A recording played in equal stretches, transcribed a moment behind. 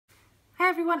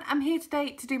everyone, I'm here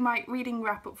today to do my reading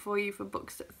wrap up for you for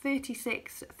books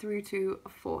 36 through to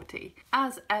 40.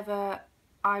 As ever,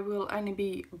 I will only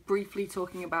be briefly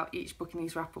talking about each book in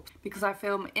these wrap ups because I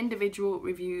film individual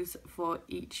reviews for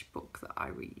each book that I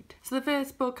read. So the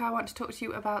first book I want to talk to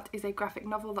you about is a graphic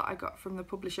novel that I got from the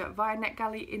publisher via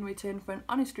NetGalley in return for an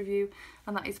honest review,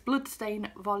 and that is Bloodstain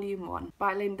Volume 1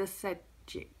 by Linda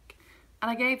Sejic. And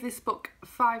I gave this book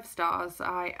 5 stars.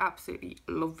 I absolutely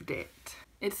loved it.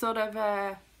 It's sort of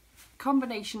a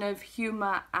combination of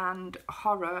humour and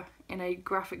horror in a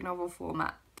graphic novel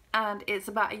format. And it's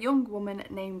about a young woman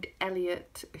named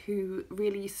Elliot who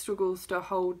really struggles to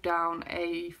hold down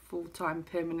a full-time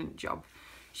permanent job.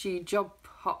 She job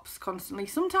hops constantly.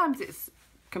 Sometimes it's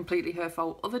completely her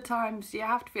fault. Other times you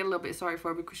have to feel a little bit sorry for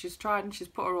her because she's tried and she's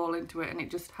put her all into it and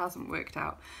it just hasn't worked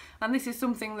out. And this is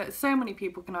something that so many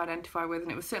people can identify with,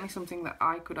 and it was certainly something that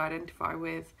I could identify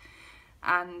with.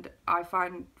 And I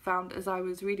found as I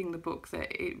was reading the book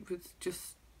that it was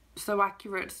just so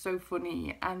accurate, so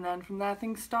funny, and then from there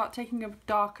things start taking a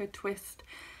darker twist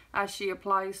as she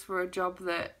applies for a job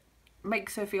that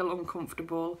makes her feel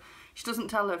uncomfortable. She doesn't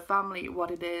tell her family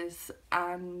what it is,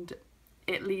 and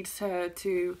it leads her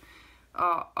to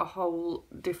a whole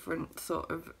different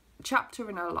sort of chapter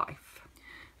in her life.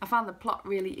 I found the plot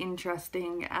really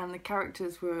interesting and the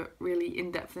characters were really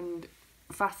in-depth and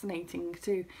fascinating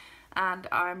too, and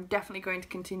I'm definitely going to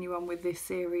continue on with this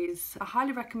series. I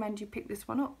highly recommend you pick this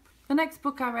one up. The next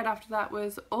book I read after that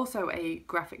was also a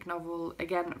graphic novel,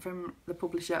 again from the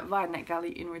publisher via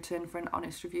NetGalley in return for an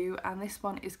honest review, and this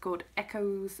one is called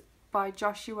Echoes by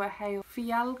Joshua Hale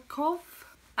Fialkov.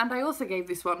 And I also gave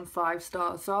this one 5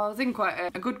 stars, so I was in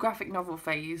quite a good graphic novel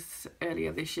phase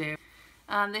earlier this year.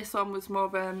 And this one was more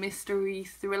of a mystery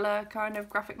thriller kind of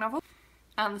graphic novel.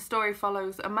 And the story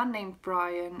follows a man named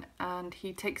Brian, and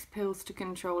he takes pills to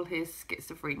control his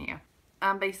schizophrenia.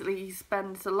 And basically he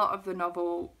spends a lot of the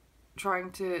novel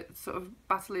trying to sort of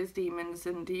battle his demons,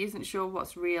 and he isn't sure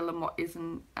what's real and what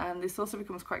isn't. And this also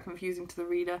becomes quite confusing to the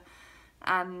reader,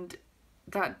 and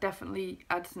that definitely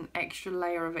adds an extra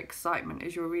layer of excitement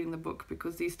as you're reading the book,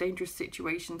 because these dangerous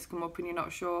situations come up and you're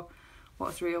not sure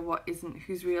what's real, what isn't,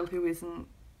 who's real, who isn't.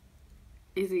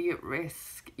 Is he at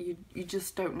risk? You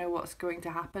just don't know what's going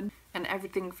to happen, and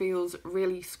everything feels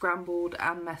really scrambled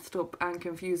and messed up and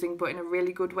confusing, but in a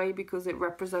really good way because it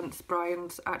represents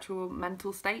Brian's actual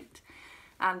mental state.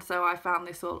 And so I found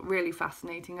this all really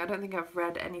fascinating. I don't think I've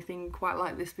read anything quite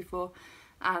like this before,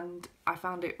 and I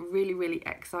found it really, really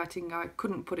exciting. I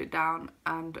couldn't put it down,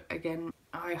 and again,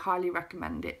 I highly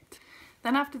recommend it.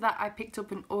 Then after that I picked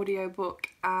up an audiobook,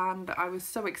 and I was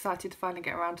so excited to finally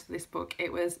get around to this book.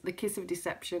 It was The Kiss of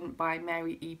Deception by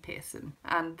Mary E. Pearson,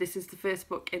 and this is the first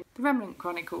book in the Remnant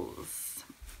Chronicles,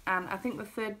 and I think the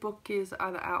third book is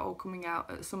either out or coming out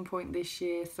at some point this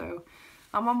year, so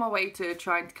I'm on my way to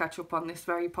trying to catch up on this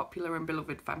very popular and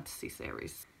beloved fantasy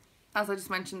series. As I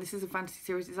just mentioned, this is a fantasy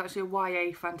series. It's actually a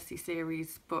YA fantasy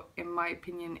series, but in my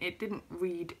opinion it didn't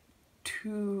read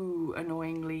too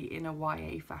annoyingly in a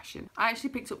YA fashion. I actually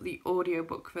picked up the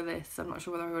audiobook for this. I'm not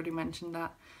sure whether I already mentioned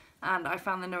that, and I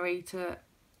found the narrator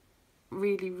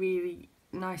really, really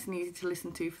nice and easy to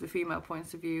listen to for the female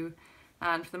points of view,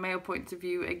 and for the male points of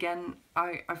view, again,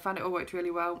 I found it all worked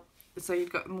really well. So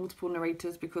you've got multiple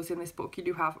narrators, because in this book you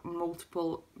do have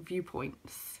multiple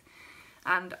viewpoints,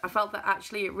 and I felt that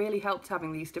actually it really helped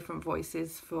having these different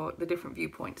voices for the different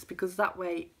viewpoints, because that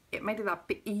way it made it that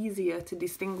bit easier to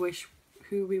distinguish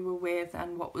who we were with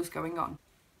and what was going on.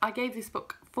 I gave this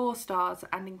book 4 stars,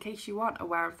 and in case you aren't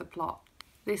aware of the plot,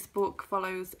 this book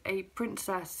follows a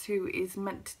princess who is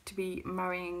meant to be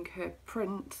marrying her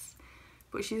prince,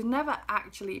 but she's never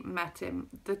actually met him.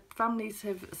 The families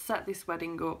have set this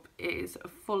wedding up. It is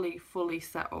fully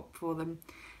set up for them,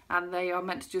 and they are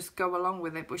meant to just go along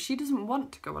with it, but she doesn't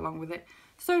want to go along with it,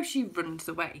 so she runs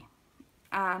away.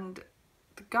 And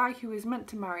the guy who is meant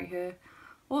to marry her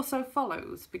also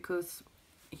follows because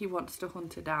he wants to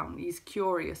hunt her down. He's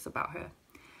curious about her.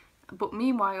 But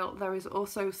meanwhile, there is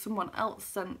also someone else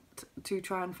sent to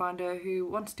try and find her who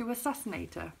wants to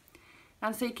assassinate her.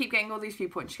 And so you keep getting all these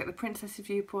viewpoints. You get the princess's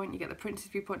viewpoint, you get the prince's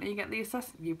viewpoint, and you get the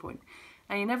assassin viewpoint.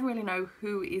 And you never really know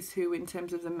who is who in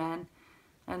terms of the men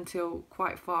until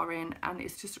quite far in, and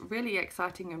it's just really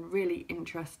exciting and really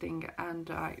interesting, and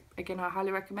I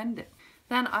highly recommend it.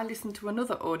 Then I listened to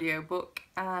another audiobook,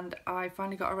 and I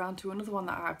finally got around to another one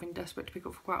that I've been desperate to pick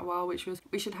up for quite a while, which was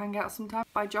We Should Hang Out Sometime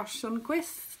by Josh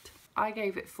Sundquist. I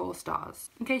gave it 4 stars.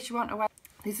 In case you aren't aware,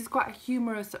 this is quite a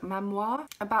humorous memoir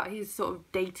about his sort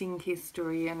of dating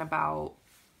history and about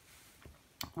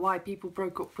why people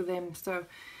broke up with him. So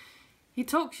he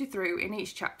talks you through in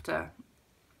each chapter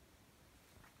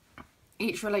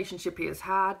each relationship he has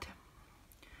had,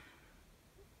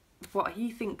 what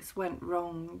he thinks went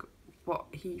wrong, what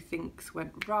he thinks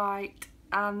went right,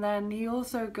 and then he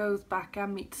also goes back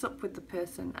and meets up with the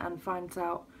person and finds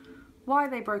out why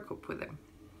they broke up with him.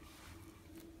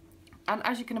 And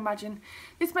as you can imagine,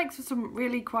 this makes for some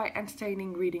really quite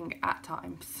entertaining reading at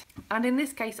times. And in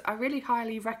this case, I really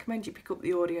highly recommend you pick up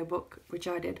the audiobook, which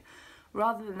I did,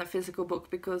 rather than the physical book,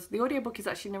 because the audiobook is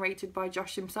actually narrated by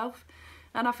Josh himself,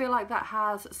 and I feel like that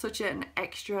has such an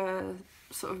extra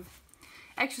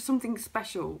something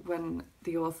special when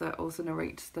the author also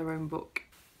narrates their own book.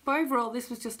 But overall, this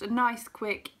was just a nice,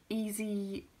 quick,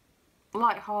 easy,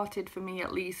 light-hearted, for me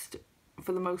at least,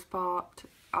 for the most part.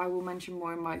 I will mention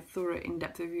more in my thorough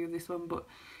in-depth review of this one, but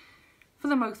for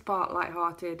the most part,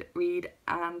 light-hearted read,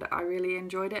 and I really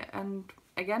enjoyed it. And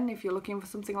again, if you're looking for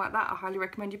something like that, I highly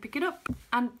recommend you pick it up.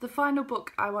 And the final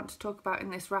book I want to talk about in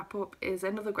this wrap-up is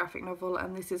another graphic novel,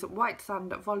 and this is White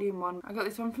Sand Volume 1. I got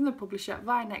this one from the publisher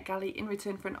via NetGalley in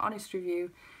return for an honest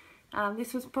review, and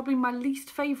this was probably my least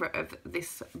favourite of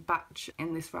this batch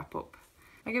in this wrap-up.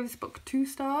 I gave this book 2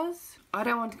 stars. I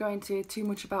don't want to go into too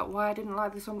much about why I didn't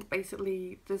like this one, but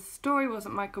basically the story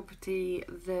wasn't my cup of tea.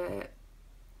 The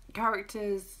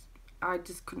characters I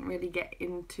just couldn't really get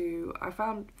into. I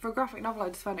found, for a graphic novel, I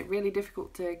just found it really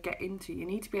difficult to get into. You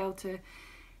need to be able to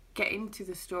get into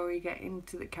the story, get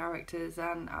into the characters,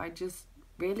 and I just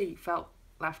really felt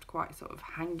left quite sort of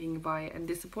hanging by it and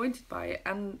disappointed by it.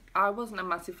 And I wasn't a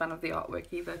massive fan of the artwork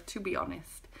either, to be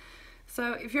honest.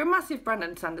 So if you're a massive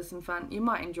Brandon Sanderson fan, you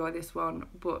might enjoy this one,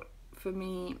 but for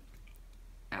me,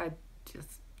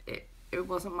 it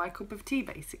wasn't my cup of tea,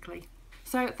 basically.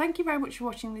 So thank you very much for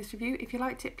watching this review. If you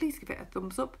liked it, please give it a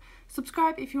thumbs up.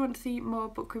 Subscribe if you want to see more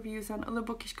book reviews and other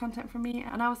bookish content from me,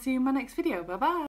 and I will see you in my next video. Bye bye!